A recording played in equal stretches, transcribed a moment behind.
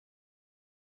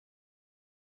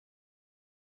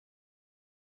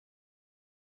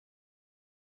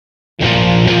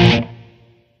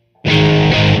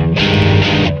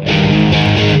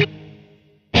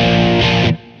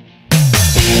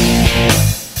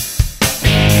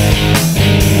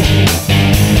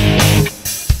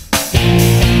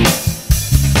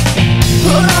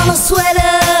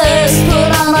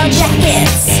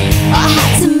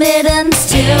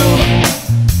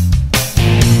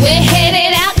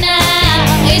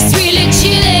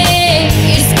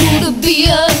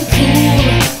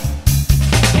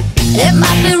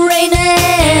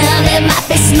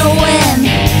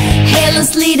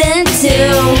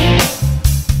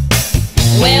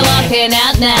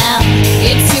now.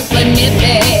 It's super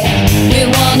nippy. We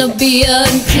wanna be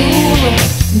uncool.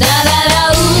 Da da da,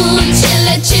 ooh,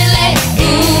 chilly, chilly,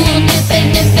 ooh, nippy,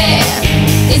 nippy.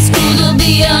 It's cool to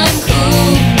be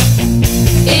uncool.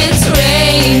 It's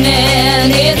raining,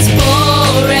 it's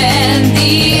pouring.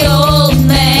 The old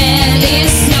man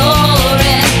is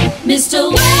snoring. Mr.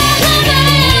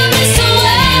 Weatherman, Mr.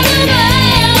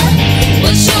 Weatherman,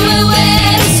 what should we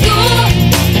wear to school?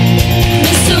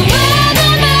 Mr.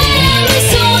 Weatherman,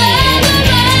 Mr.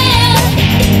 Weatherman,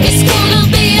 it's cool to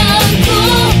be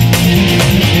uncool.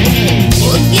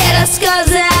 We'll get our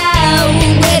scars out,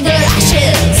 we'll wear the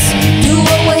lashes, do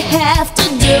what we have to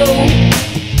do.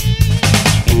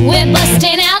 We're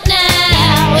busting out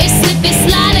now, it's slippy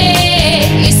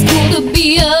sliding, it's cool to be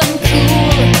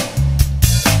uncool.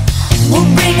 We'll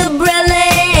bring umbrella,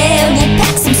 we'll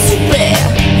pack some soup,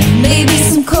 maybe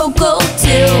some cocoa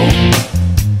too.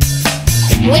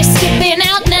 We're skipping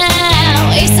out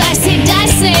now, it's icy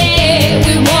dicey,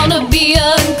 we wanna be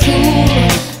uncool.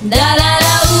 Da da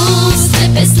da, ooh,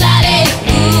 slippy sliding,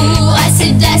 ooh, icy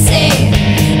dicey,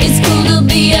 it's cool to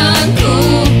be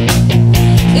uncool.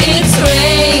 It's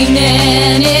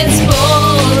raining, it's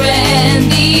pouring,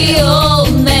 the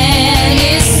old man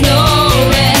is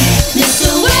snoring. Mr.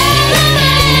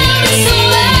 Weatherman, Mr.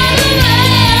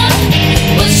 Weatherman,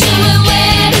 what should we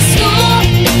wear to school?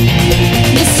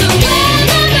 Mr.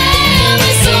 Weatherman,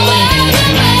 Mr.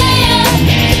 Weatherman,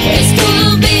 it's cool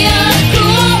to be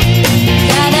uncool.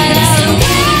 Da da da,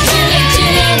 chilly,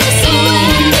 chilly, Mr.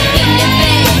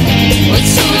 Weatherman, what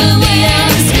should we wear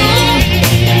to school?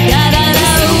 Da da da,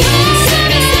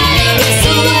 slippy sliding,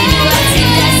 Mr. Weatherman,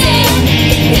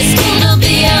 it's cool to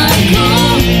be uncool.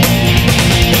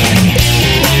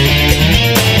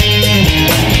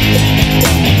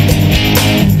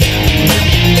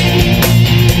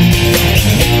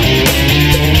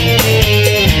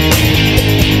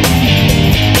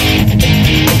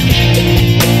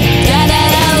 Da da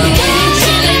da,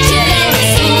 chilly, chilly,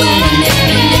 Mr.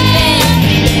 Weatherman,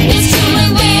 what should we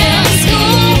wear to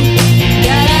school?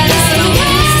 Da da da,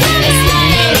 slippy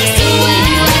sliding, Mr.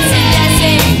 Weatherman,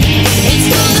 it's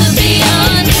cool to be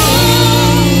uncool.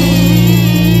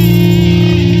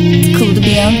 It's cool to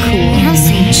be uncool. How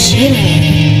so chilly.